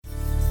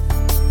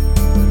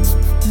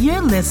You're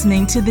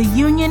listening to the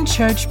Union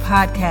Church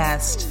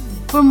Podcast.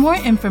 For more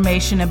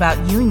information about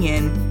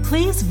Union,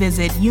 please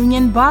visit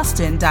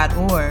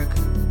unionboston.org.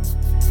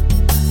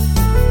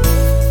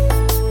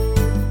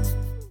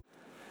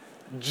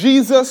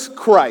 Jesus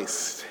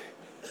Christ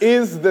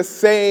is the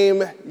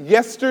same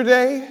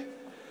yesterday,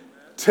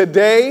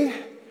 today,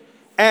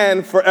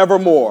 and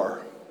forevermore.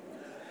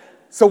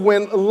 So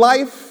when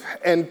life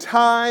and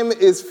time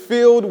is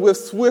filled with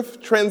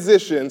swift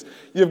transitions,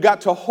 you've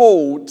got to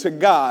hold to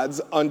God's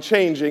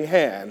unchanging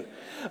hand.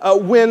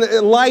 When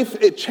life,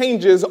 it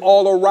changes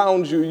all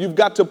around you, you've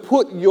got to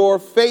put your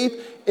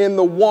faith in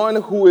the one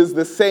who is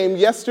the same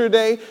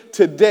yesterday,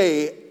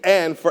 today,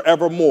 and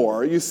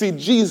forevermore. You see,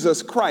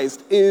 Jesus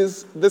Christ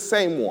is the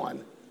same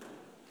one.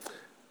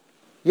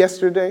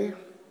 Yesterday,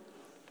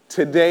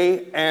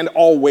 today, and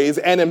always.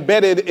 And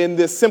embedded in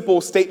this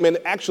simple statement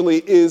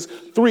actually is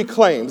three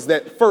claims.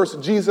 That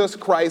first, Jesus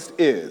Christ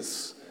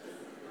is.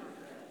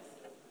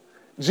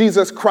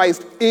 Jesus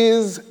Christ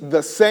is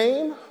the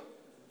same.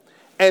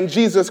 And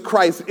Jesus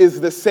Christ is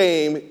the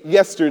same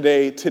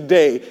yesterday,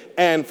 today,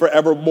 and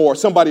forevermore.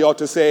 Somebody ought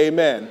to say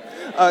amen.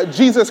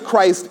 Jesus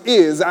Christ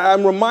is.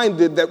 I'm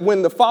reminded that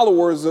when the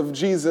followers of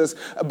Jesus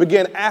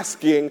began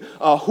asking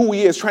who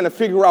he is, trying to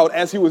figure out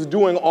as he was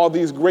doing all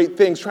these great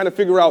things, trying to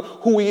figure out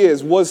who he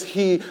is. Was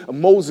he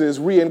Moses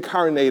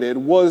reincarnated?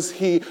 Was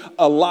he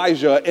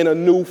Elijah in a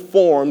new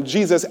form?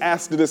 Jesus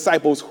asked the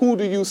disciples, who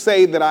do you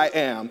say that I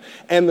am?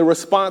 And the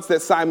response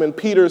that Simon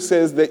Peter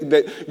says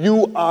that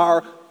you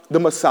are the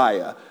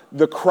Messiah,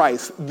 the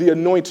Christ, the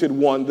anointed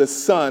one, the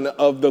Son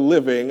of the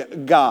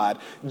living God.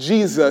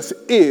 Jesus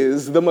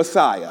is the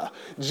Messiah.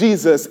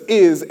 Jesus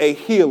is a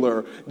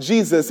healer.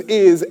 Jesus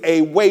is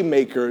a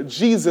waymaker.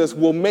 Jesus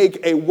will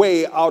make a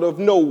way out of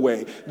no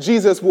way.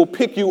 Jesus will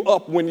pick you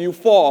up when you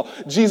fall.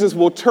 Jesus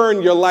will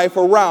turn your life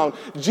around.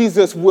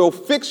 Jesus will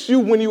fix you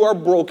when you are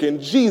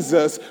broken.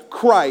 Jesus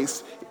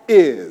Christ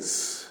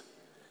is.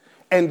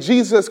 And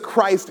Jesus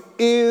Christ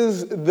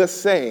is the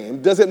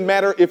same. Doesn't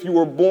matter if you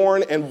were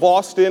born in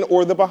Boston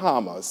or the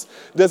Bahamas.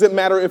 Doesn't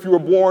matter if you were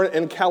born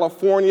in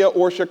California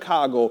or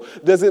Chicago.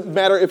 Doesn't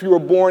matter if you were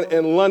born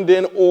in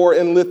London or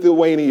in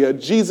Lithuania.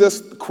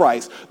 Jesus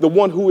Christ, the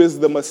one who is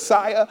the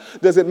Messiah.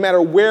 Doesn't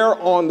matter where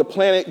on the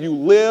planet you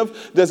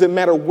live. Doesn't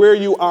matter where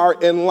you are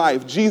in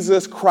life.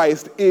 Jesus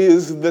Christ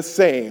is the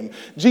same.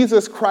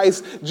 Jesus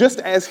Christ, just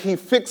as he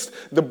fixed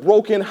the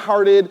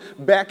brokenhearted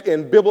back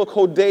in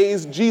biblical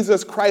days,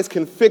 Jesus Christ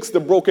can fix the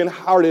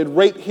brokenhearted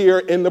right here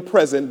in the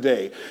present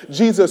day.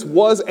 Jesus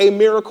was a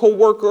miracle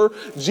worker.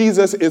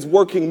 Jesus is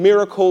working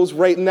miracles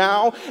right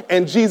now,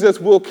 and Jesus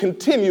will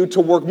continue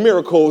to work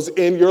miracles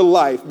in your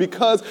life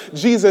because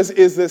Jesus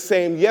is the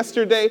same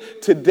yesterday,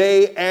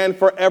 today, and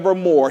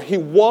forevermore. He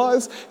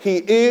was,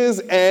 he is,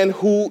 and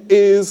who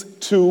is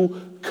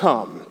to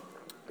come.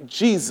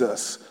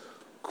 Jesus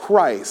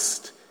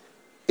Christ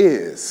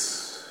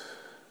is.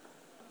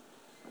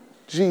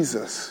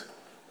 Jesus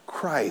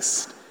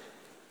Christ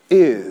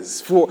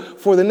is. For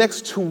the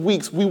next 2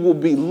 weeks, we will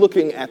be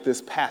looking at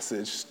this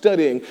passage,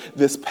 studying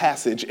this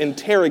passage,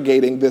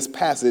 interrogating this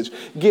passage,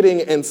 getting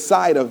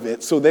inside of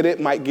it so that it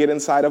might get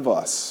inside of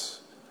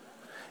us.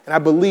 And I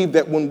believe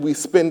that when we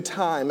spend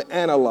time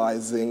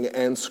analyzing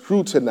and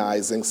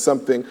scrutinizing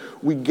something,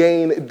 we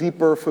gain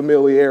deeper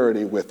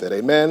familiarity with it.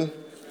 Amen?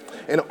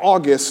 In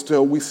August,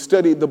 we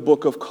studied the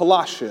book of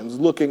Colossians,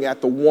 looking at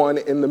the one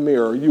in the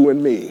mirror, you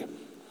and me,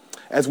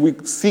 as we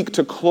seek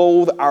to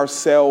clothe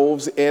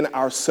ourselves in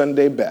our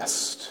Sunday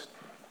best,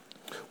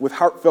 with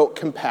heartfelt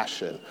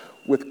compassion,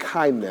 with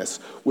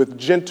kindness, with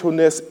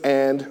gentleness,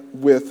 and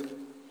with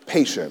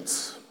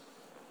patience.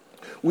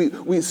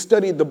 We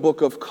studied the book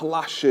of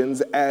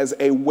Colossians as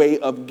a way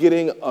of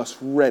getting us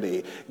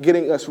ready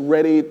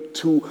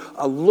to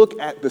look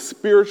at the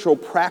spiritual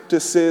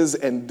practices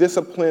and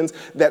disciplines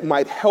that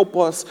might help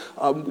us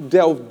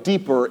delve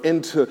deeper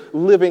into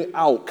living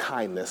out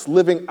kindness,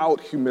 living out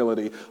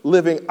humility,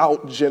 living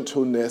out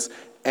gentleness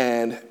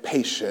and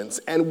patience.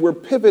 And we're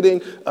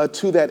pivoting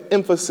to that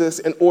emphasis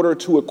in order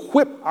to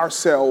equip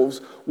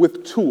ourselves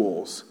with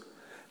tools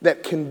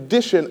that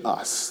condition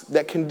us,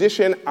 that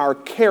condition our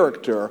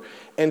character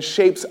and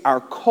shapes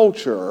our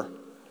culture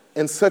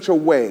in such a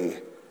way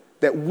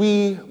that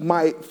we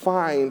might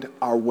find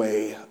our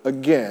way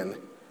again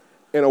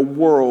in a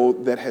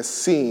world that has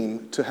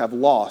seemed to have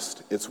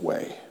lost its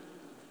way.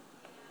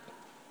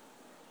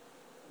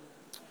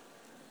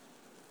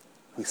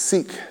 We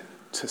seek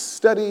to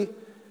study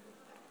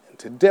and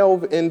to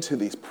delve into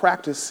these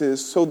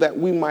practices so that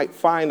we might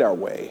find our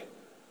way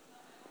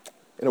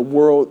in a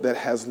world that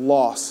has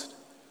lost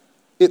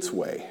its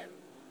way.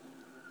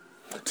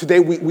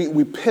 Today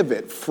we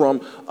pivot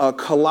from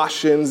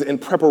Colossians in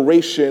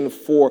preparation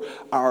for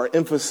our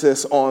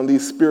emphasis on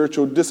these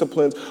spiritual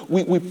disciplines.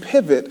 We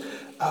pivot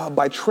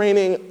by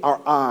training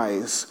our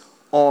eyes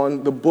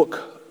on the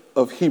book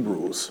of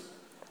Hebrews,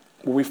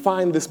 where we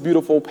find this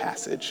beautiful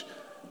passage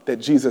that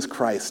Jesus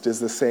Christ is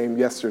the same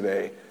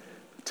yesterday,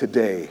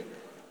 today,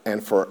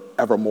 and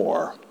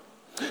forevermore.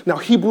 Now,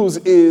 Hebrews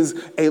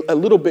is a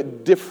little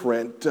bit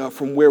different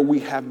from where we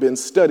have been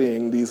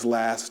studying these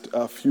last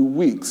few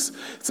weeks.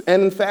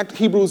 And in fact,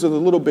 Hebrews is a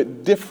little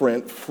bit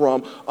different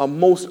from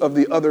most of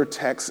the other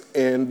texts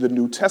in the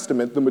New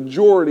Testament. The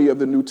majority of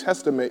the New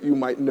Testament, you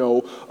might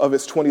know, of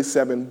its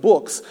 27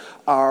 books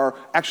are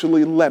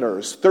actually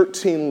letters,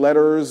 13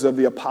 letters of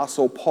the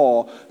Apostle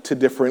Paul to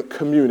different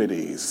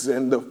communities.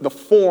 And the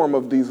form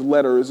of these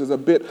letters is a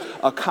bit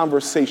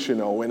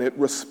conversational, and it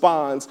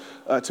responds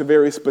to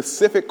very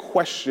specific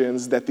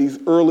questions that these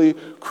early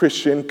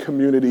Christian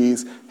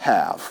communities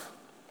have.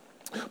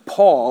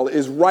 Paul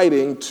is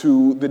writing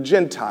to the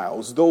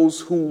Gentiles, those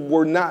who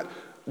were not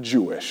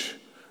Jewish,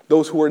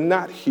 those who are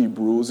not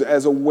Hebrews,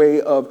 as a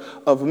way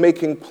of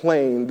making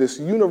plain this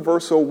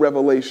universal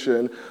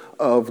revelation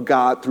of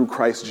God through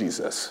Christ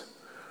Jesus.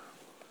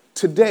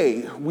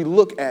 Today, we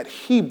look at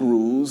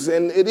Hebrews,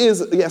 and it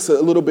is, yes,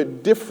 a little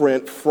bit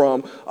different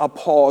from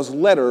Paul's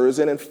letters,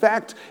 and in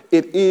fact,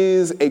 it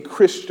is a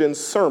Christian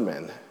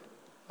sermon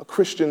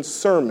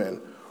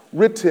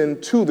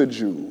written to the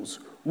Jews,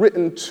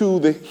 written to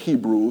the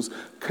Hebrews,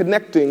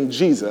 connecting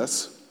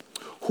Jesus,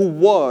 who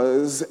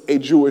was a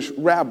Jewish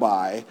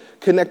rabbi,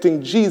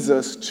 connecting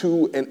Jesus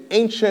to an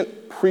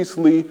ancient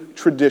priestly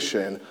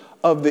tradition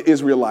of the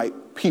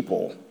Israelite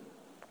people.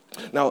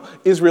 Now,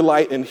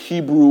 Israelite and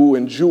Hebrew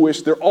and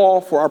Jewish, they're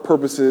all, for our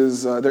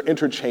purposes, they're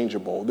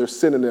interchangeable. They're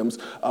synonyms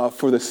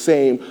for the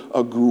same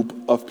group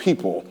of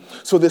people.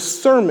 So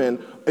this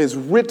sermon is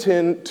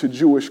written to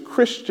Jewish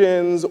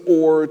Christians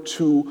or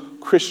to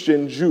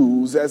Christian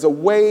Jews as a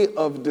way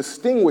of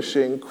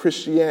distinguishing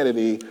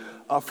Christianity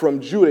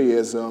from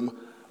Judaism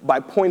by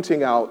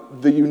pointing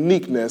out the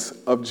uniqueness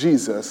of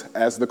Jesus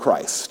as the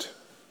Christ.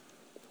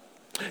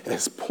 And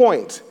his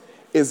point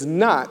is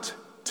not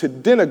to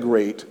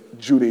denigrate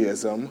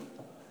Judaism,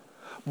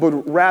 but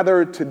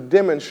rather to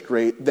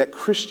demonstrate that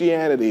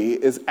Christianity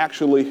is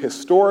actually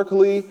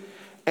historically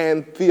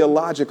and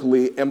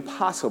theologically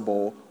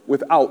impossible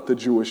without the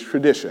Jewish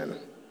tradition.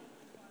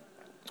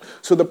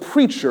 So the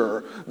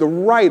preacher, the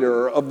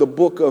writer of the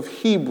book of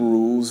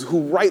Hebrews,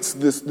 who writes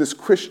this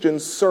Christian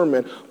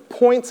sermon,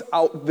 points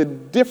out the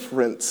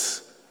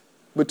difference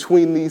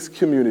between these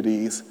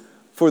communities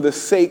for the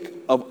sake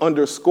of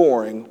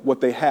underscoring what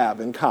they have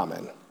in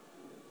common.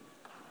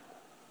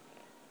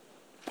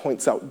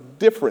 Points out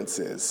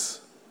differences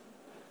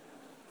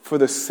for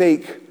the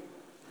sake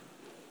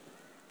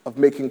of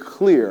making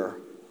clear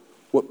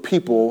what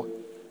people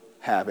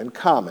have in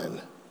common.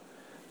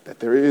 That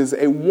there is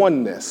a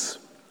oneness,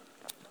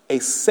 a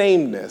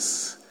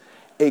sameness,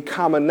 a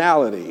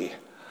commonality,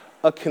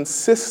 a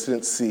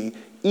consistency,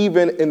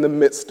 even in the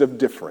midst of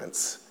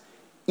difference,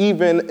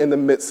 even in the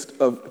midst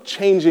of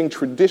changing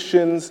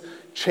traditions,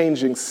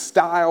 changing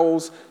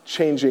styles,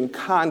 changing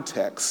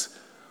contexts.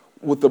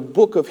 What the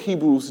book of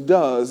Hebrews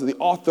does, the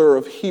author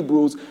of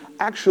Hebrews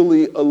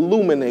actually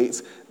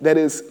illuminates that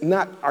it's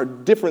not our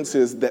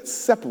differences that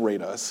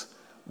separate us,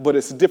 but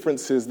it's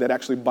differences that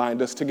actually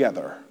bind us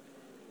together.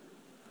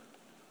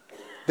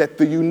 That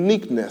the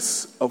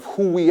uniqueness of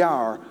who we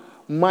are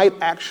might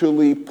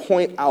actually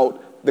point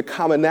out the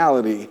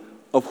commonality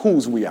of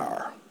whose we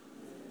are.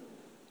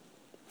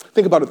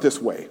 Think about it this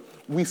way.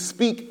 We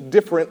speak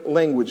different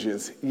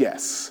languages,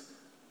 yes.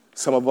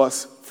 Some of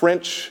us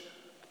French,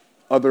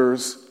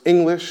 others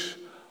English,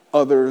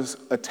 others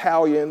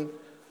Italian,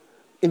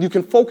 and you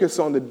can focus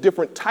on the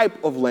different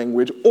type of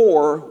language,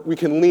 or we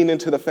can lean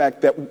into the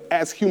fact that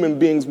as human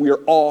beings, we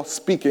are all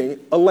speaking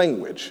a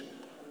language.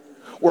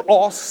 We're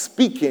all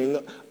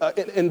speaking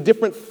in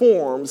different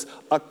forms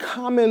a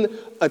common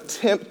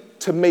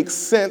attempt to make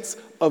sense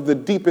of the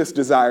deepest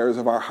desires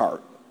of our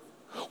heart.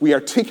 We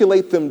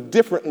articulate them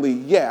differently,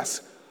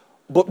 yes,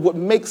 but what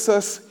makes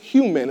us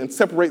human and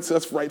separates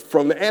us right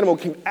from the animal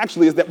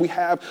actually is that we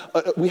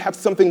have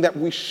something that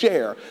we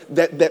share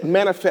that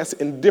manifests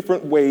in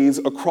different ways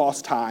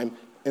across time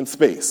and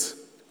space.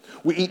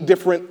 We eat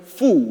different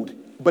food,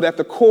 but at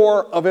the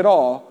core of it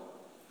all,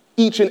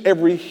 each and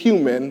every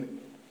human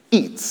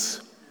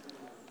eats.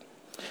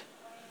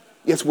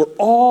 Yes, we're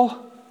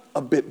all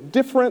a bit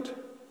different,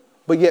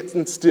 but yet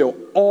and still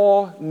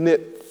all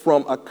knit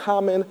from a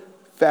common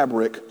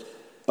fabric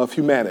of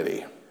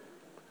humanity.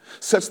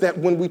 Such that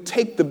when we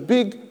take the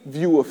big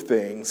view of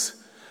things,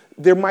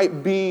 there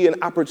might be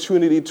an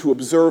opportunity to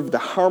observe the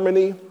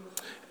harmony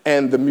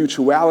and the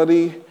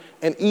mutuality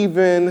and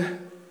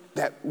even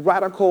that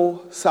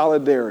radical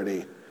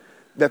solidarity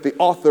that the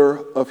author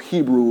of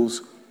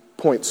Hebrews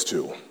points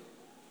to.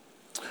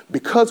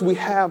 Because we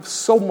have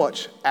so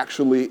much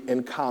actually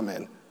in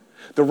common,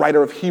 the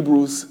writer of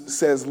Hebrews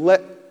says,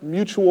 let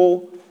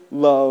mutual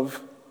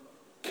love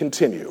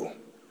continue.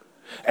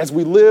 As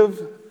we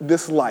live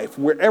this life,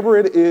 wherever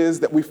it is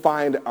that we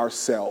find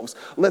ourselves,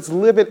 let's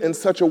live it in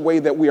such a way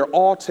that we are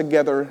all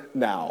together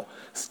now,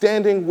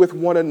 standing with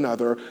one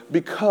another,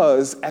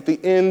 because at the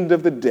end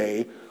of the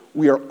day,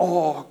 we are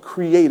all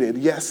created,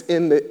 yes,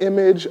 in the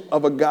image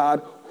of a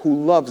God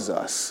who loves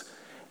us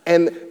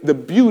And the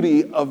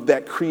beauty of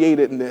that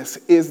createdness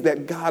is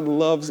that God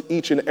loves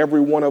each and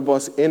every one of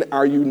us in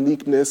our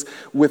uniqueness,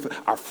 with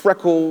our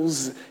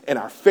freckles and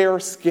our fair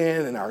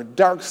skin and our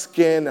dark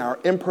skin, our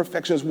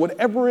imperfections,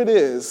 whatever it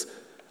is,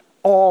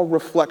 all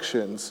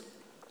reflections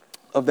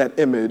of that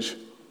image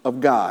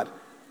of God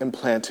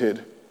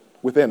implanted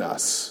within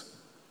us.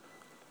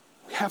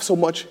 We have so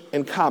much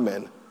in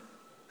common,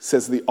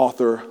 says the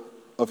author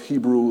of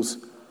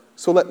Hebrews,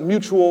 so let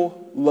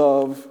mutual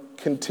love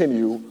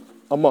continue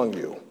among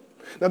you.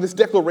 Now, this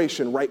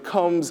declaration, right,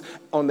 comes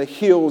on the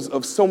heels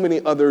of so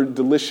many other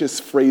delicious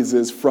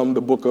phrases from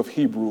the book of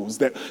Hebrews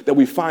that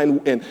we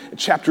find in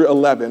chapter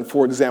 11,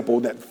 for example,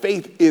 that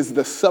faith is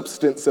the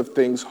substance of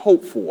things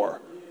hoped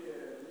for,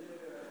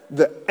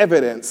 the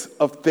evidence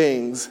of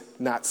things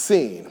not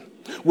seen.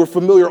 We're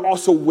familiar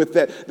also with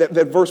that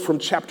verse from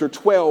chapter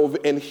 12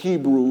 in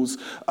Hebrews,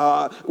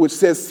 which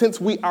says,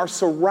 since we are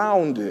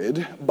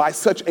surrounded by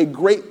such a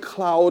great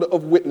cloud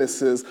of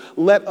witnesses,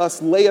 let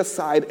us lay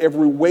aside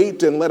every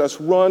weight and let us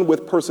run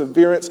with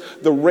perseverance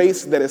the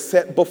race that is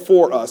set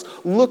before us,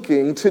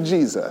 looking to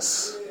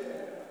Jesus.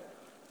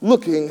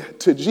 Looking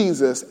to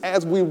Jesus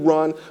as we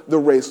run the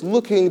race,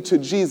 looking to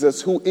Jesus,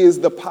 who is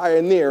the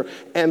pioneer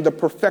and the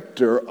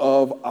perfecter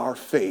of our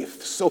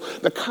faith. So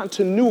the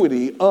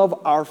continuity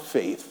of our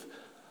faith,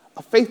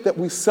 a faith that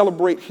we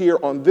celebrate here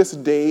on this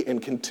day in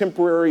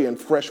contemporary and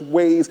fresh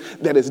ways,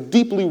 that is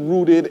deeply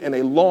rooted in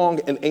a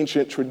long and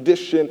ancient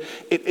tradition,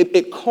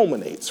 it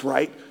culminates,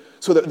 right?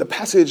 So the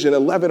passage in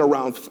 11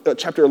 around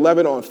chapter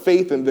 11 on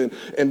faith, and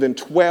then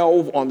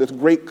 12 on this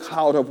great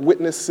cloud of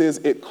witnesses,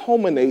 it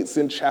culminates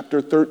in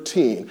chapter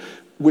 13,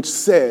 which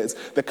says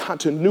the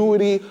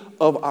continuity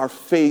of our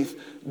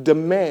faith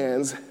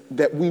demands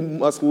that we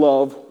must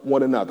love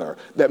one another,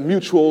 that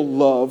mutual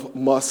love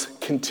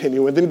must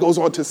continue. And then goes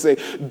on to say,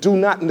 do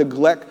not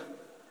neglect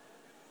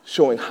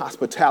showing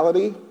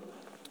hospitality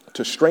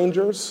to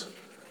strangers,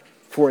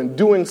 for in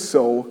doing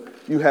so,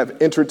 you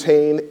have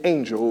entertained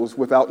angels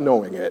without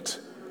knowing it.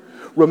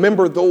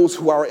 Remember those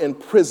who are in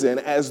prison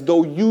as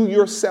though you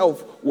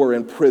yourself were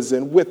in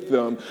prison with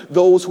them,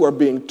 those who are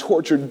being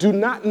tortured. Do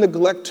not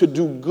neglect to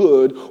do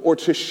good or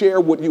to share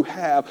what you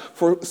have,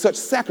 for such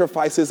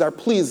sacrifices are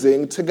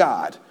pleasing to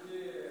God.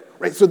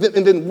 Right, so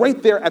then right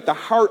there at the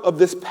heart of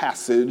this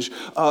passage,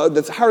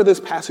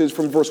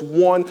 from verse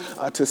 1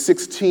 to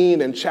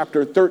 16 and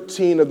chapter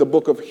 13 of the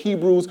book of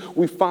Hebrews,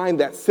 we find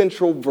that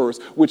central verse,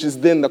 which is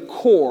then the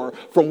core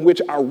from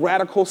which our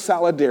radical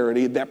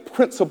solidarity, that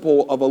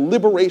principle of a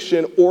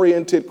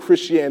liberation-oriented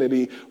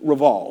Christianity,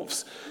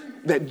 revolves.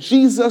 That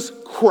Jesus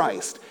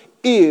Christ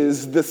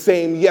is the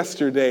same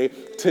yesterday,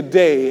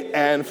 today,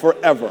 and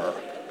forever.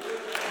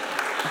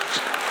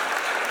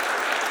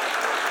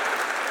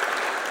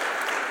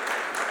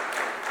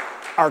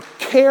 Our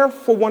care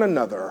for one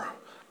another,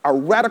 our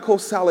radical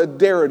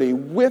solidarity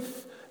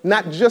with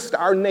not just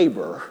our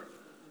neighbor,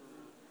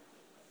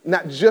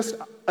 not just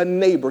a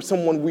neighbor,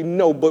 someone we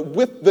know, but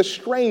with the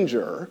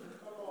stranger,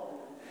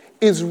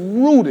 is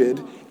rooted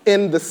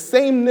in the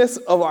sameness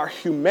of our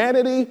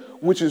humanity,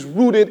 which is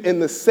rooted in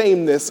the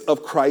sameness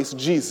of Christ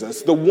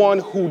Jesus, the one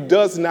who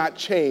does not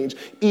change,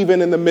 even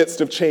in the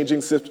midst of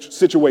changing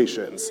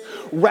situations.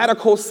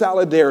 Radical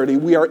solidarity,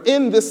 we are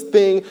in this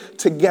thing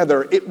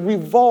together. It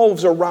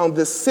revolves around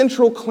this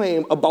central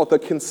claim about the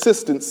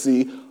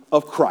consistency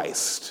of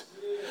Christ.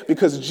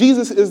 Because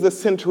Jesus is the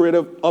center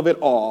of it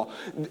all,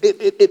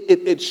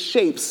 it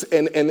shapes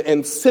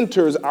and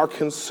centers our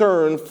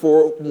concern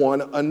for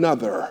one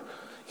another.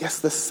 Yes,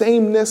 the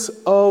sameness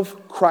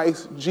of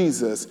Christ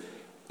Jesus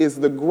is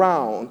the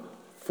ground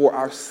for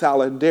our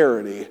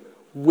solidarity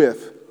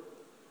with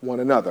one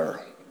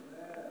another.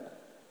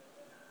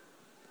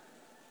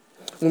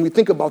 When we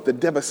think about the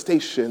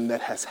devastation that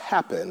has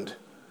happened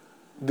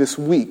this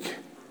week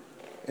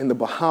in the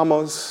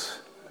Bahamas,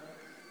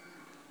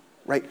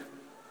 right?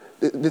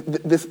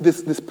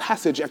 This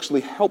passage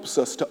actually helps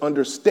us to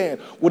understand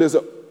what is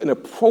an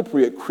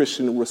appropriate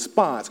Christian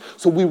response.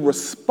 So we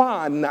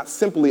respond not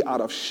simply out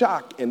of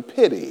shock and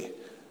pity,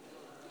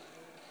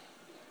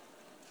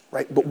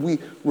 right? But we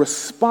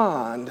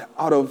respond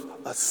out of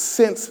a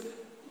sense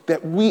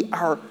that we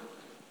are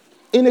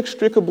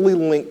inextricably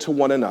linked to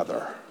one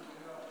another,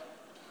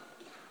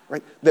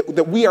 right?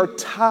 That we are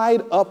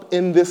tied up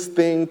in this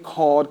thing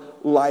called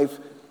life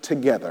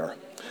together.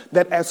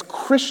 That as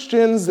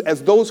Christians,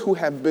 as those who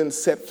have been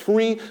set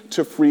free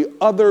to free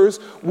others,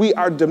 we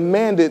are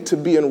demanded to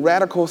be in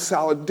radical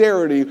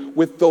solidarity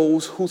with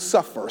those who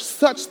suffer,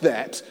 such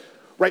that,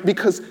 right,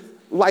 because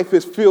life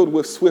is filled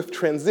with swift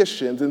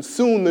transitions, and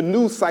soon the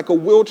news cycle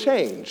will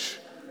change.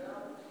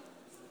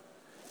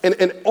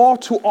 And all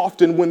too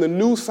often, when the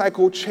news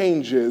cycle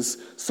changes,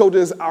 so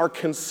does our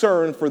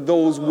concern for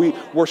those we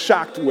were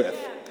shocked with,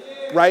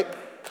 right?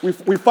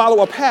 We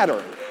follow a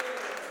pattern.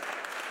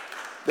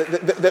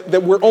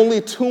 That we're only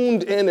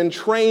tuned in and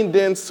trained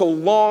in so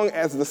long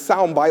as the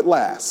soundbite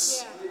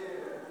lasts.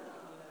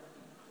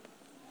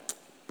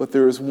 But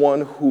there is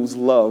one whose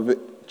love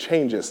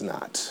changes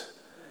not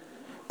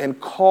and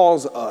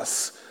calls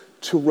us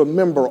to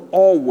remember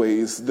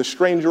always the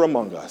stranger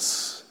among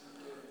us,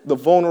 the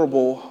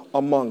vulnerable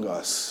among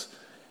us,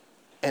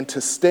 and to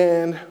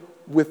stand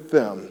with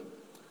them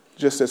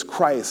just as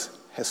Christ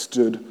has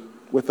stood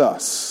with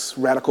us.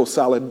 Radical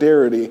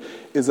solidarity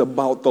is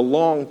about the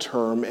long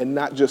term and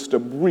not just a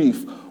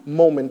brief,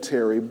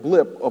 momentary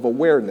blip of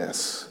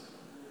awareness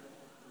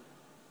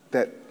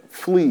that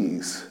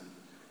flees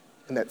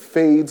and that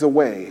fades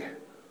away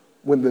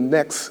when the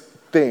next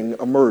thing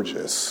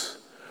emerges.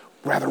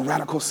 Rather,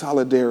 radical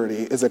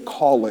solidarity is a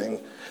calling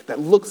that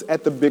looks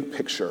at the big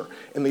picture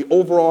and the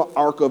overall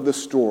arc of the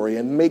story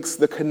and makes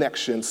the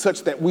connection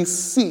such that we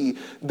see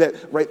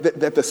that,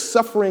 that the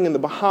suffering in the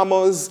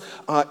Bahamas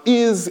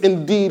is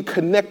indeed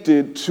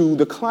connected to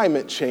the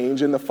climate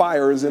change and the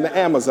fires in the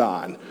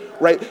Amazon,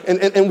 right?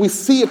 And we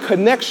see a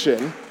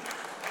connection,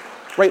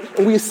 right?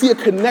 And we see a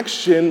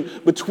connection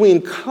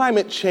between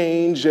climate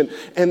change and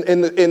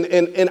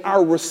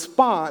our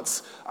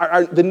response,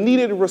 the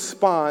needed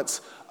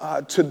response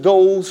to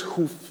those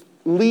who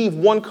leave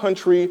one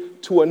country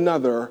to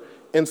another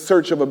in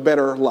search of a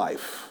better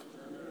life.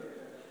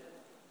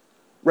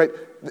 Right?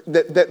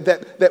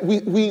 That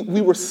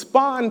we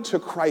respond to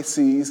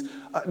crises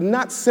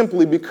not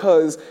simply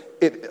because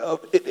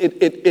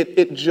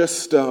it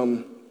just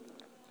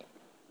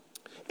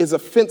is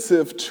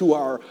offensive to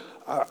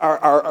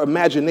our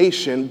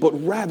imagination, but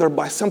rather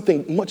by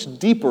something much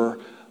deeper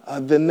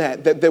than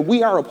that. That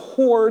we are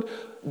abhorred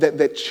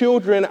that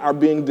children are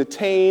being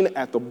detained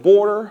at the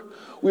border.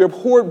 We are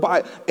abhorred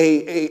by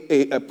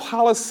a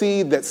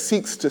policy that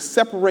seeks to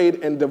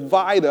separate and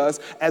divide us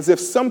as if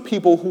some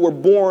people who were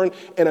born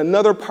in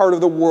another part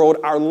of the world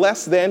are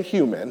less than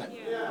human.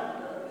 Yeah.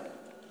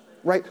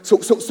 Right? So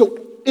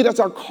it is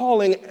our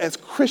calling as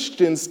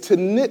Christians to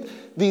knit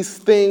these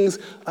things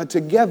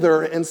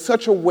together in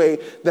such a way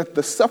that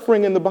the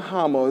suffering in the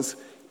Bahamas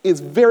is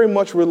very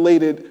much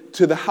related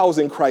to the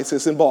housing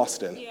crisis in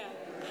Boston. Yeah.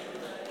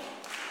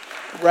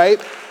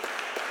 Right?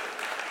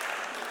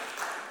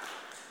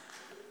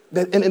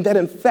 And that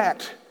in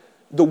fact,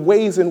 the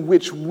ways in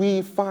which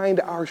we find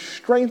our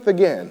strength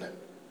again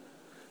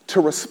to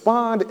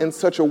respond in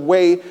such a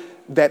way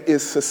that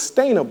is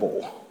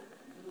sustainable,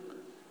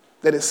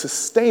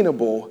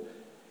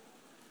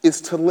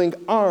 is to link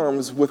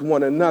arms with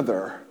one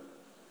another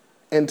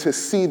and to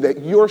see that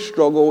your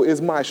struggle is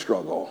my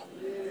struggle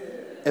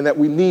and that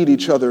we need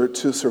each other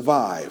to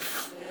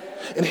survive.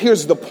 And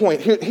here's the point.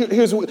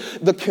 Here's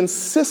the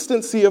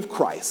consistency of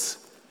Christ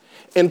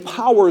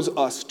empowers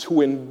us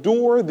to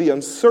endure the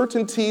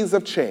uncertainties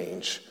of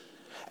change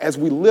as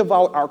we live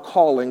out our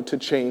calling to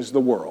change the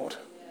world.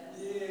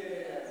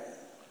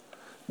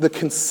 The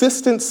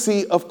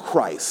consistency of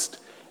Christ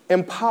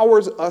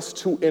empowers us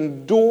to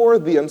endure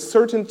the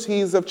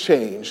uncertainties of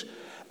change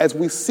as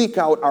we seek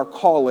out our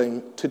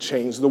calling to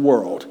change the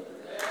world.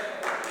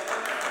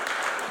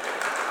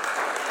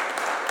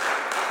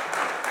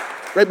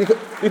 Right?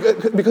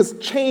 Because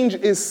change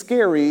is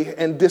scary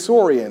and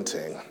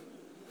disorienting.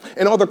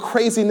 And all the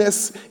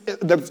craziness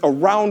that's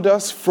around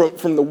us,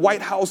 from the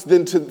White House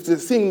then to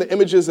seeing the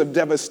images of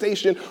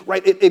devastation,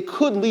 right? It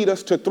could lead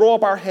us to throw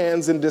up our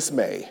hands in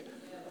dismay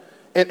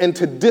and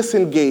to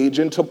disengage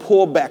and to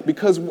pull back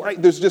because,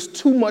 right, there's just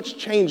too much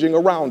changing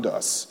around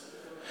us.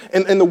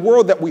 And the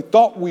world that we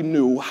thought we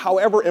knew,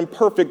 however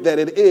imperfect that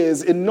it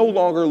is, it no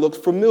longer looks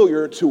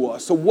familiar to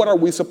us. So what are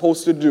we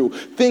supposed to do?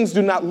 Things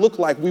do not look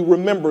like we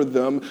remember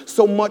them.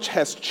 So much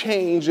has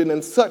changed and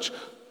in such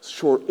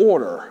short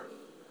order.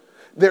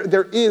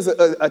 There is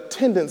a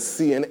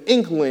tendency, an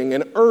inkling,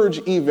 an urge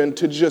even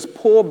to just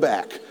pull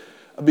back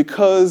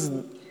because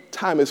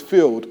time is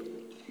filled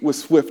with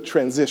swift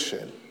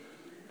transition.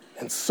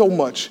 And so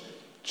much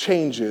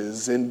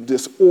changes and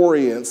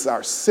disorients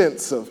our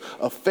sense of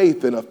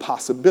faith and of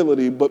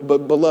possibility. But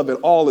beloved,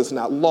 all is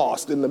not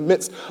lost. In the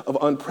midst of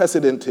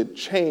unprecedented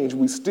change,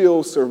 we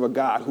still serve a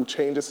God who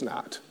changes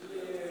not.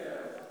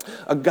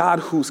 A God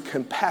whose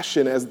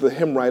compassion, as the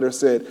hymn writer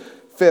said,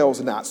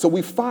 fails not. So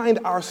we find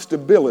our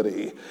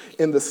stability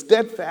in the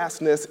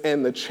steadfastness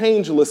and the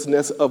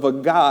changelessness of a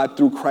God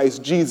through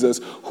Christ Jesus,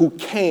 who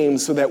came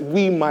so that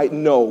we might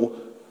know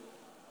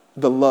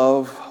the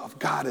love of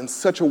God in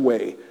such a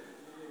way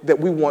that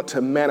we want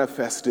to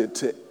manifest it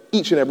to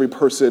each and every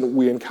person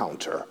we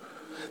encounter.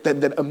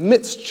 That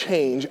amidst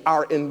change,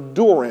 our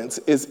endurance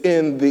is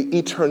in the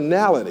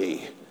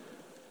eternality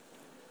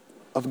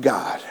of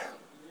God.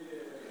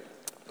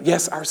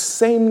 Yes, our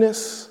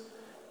sameness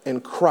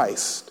in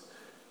Christ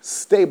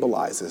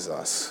stabilizes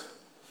us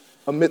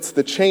amidst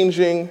the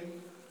changing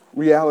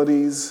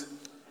realities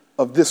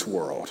of this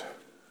world.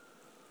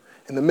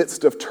 In the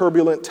midst of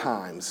turbulent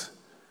times,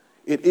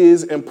 it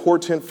is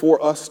important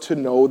for us to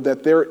know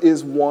that there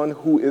is one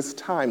who is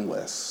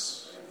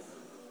timeless.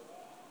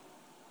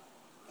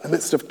 In the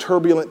midst of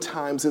turbulent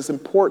times, it's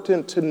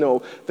important to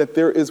know that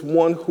there is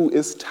one who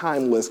is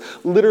timeless,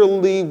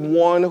 literally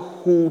one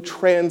who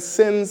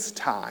transcends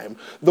time,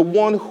 the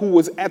one who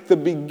was at the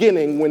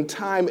beginning when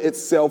time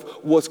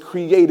itself was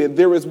created.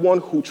 There is one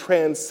who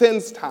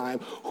transcends time,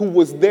 who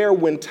was there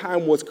when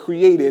time was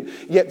created,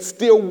 yet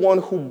still one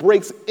who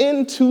breaks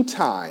into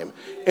time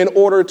in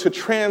order to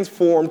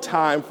transform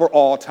time for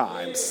all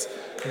times.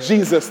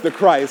 Jesus the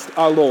Christ,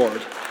 our Lord.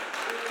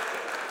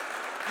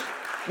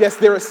 Yes,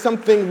 there is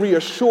something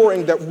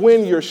reassuring that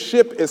when your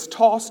ship is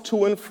tossed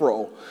to and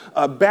fro,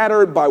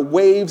 battered by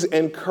waves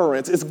and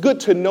currents, it's good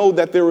to know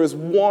that there is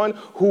one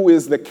who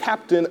is the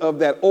captain of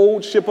that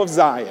old ship of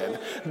Zion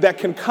that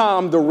can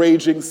calm the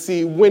raging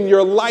sea. When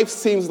your life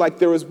seems like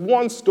there is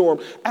one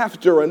storm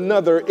after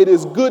another, it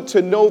is good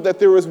to know that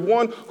there is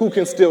one who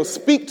can still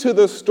speak to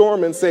the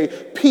storm and say,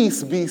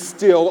 "Peace, be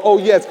still." Oh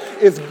yes,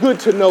 it's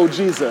good to know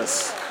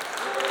Jesus.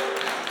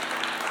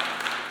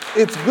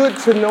 It's good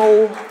to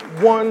know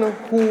one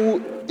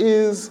who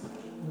is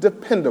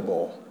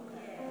dependable,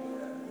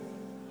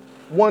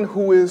 one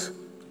who is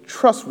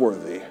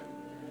trustworthy,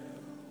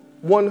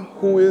 one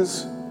who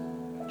is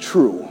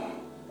true.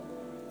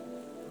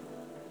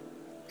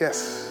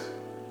 Yes,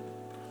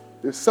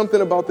 there's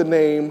something about the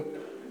name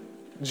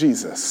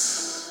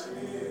Jesus.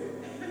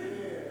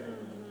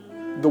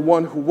 The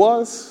one who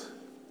was,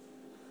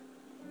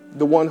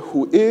 the one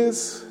who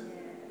is,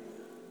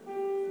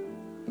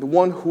 the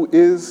one who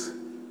is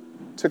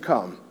to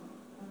come.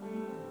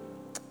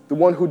 The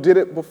one who did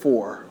it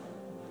before,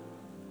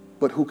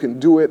 but who can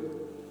do it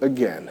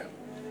again.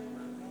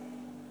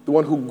 The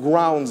one who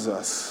grounds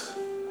us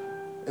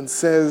and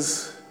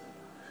says,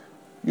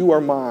 "You are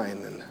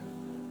mine and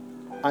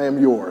I am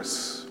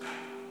yours."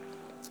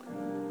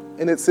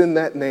 And it's in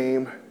that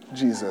name,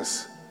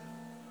 Jesus,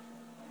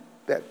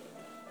 that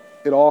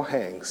it all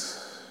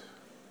hangs,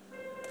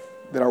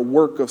 that our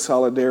work of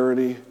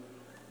solidarity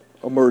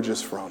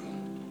emerges from.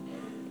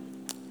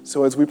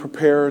 So as we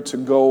prepare to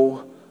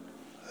go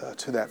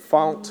to that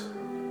fount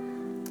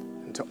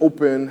and to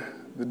open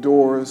the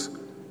doors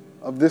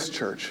of this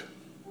church,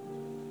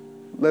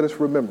 let us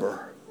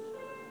remember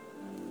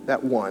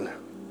that one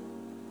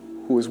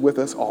who is with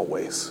us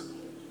always.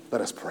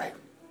 Let us pray.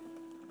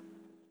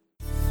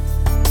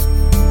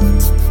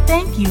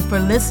 Thank you for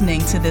listening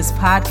to this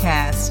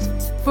podcast.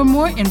 For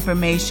more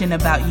information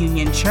about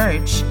Union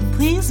Church,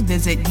 please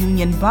visit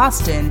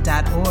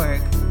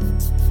unionboston.org.